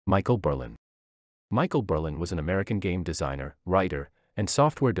Michael Berlyn. Michael Berlyn was an American game designer, writer, and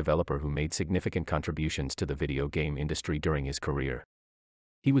software developer who made significant contributions to the video game industry during his career.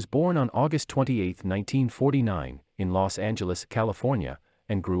 He was born on August 28, 1949, in Los Angeles, California,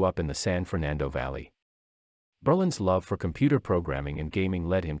 and grew up in the San Fernando Valley. Berlyn's love for computer programming and gaming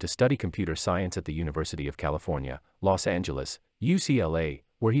led him to study computer science at the University of California, Los Angeles, UCLA,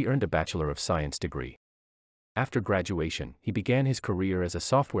 where he earned a Bachelor of Science degree. After graduation, he began his career as a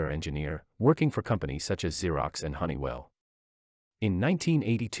software engineer, working for companies such as Xerox and Honeywell. In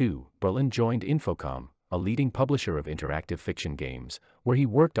 1982, Berlyn joined Infocom, a leading publisher of interactive fiction games, where he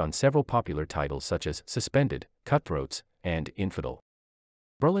worked on several popular titles such as Suspended, Cutthroats, and Infidel.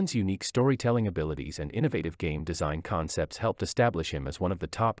 Berlyn's unique storytelling abilities and innovative game design concepts helped establish him as one of the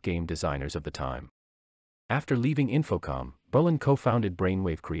top game designers of the time. After leaving Infocom, Berlyn co-founded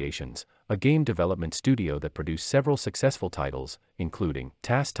Brainwave Creations, a game development studio that produced several successful titles, including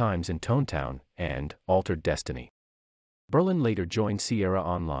Tass Times and Tonetown, and Altered Destiny. Berlyn later joined Sierra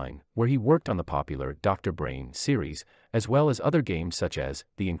Online, where he worked on the popular Dr. Brain series, as well as other games such as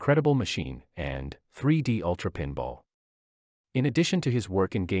The Incredible Machine and 3D Ultra Pinball. In addition to his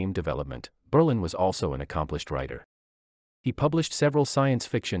work in game development, Berlyn was also an accomplished writer. He published several science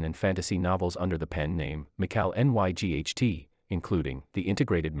fiction and fantasy novels under the pen name Michael Nyght, including The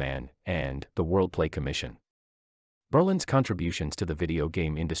Integrated Man and The World Play Commission. Berlyn's contributions to the video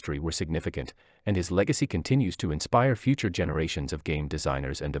game industry were significant, and his legacy continues to inspire future generations of game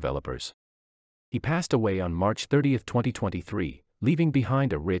designers and developers. He passed away on March 30, 2023, leaving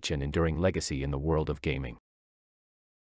behind a rich and enduring legacy in the world of gaming.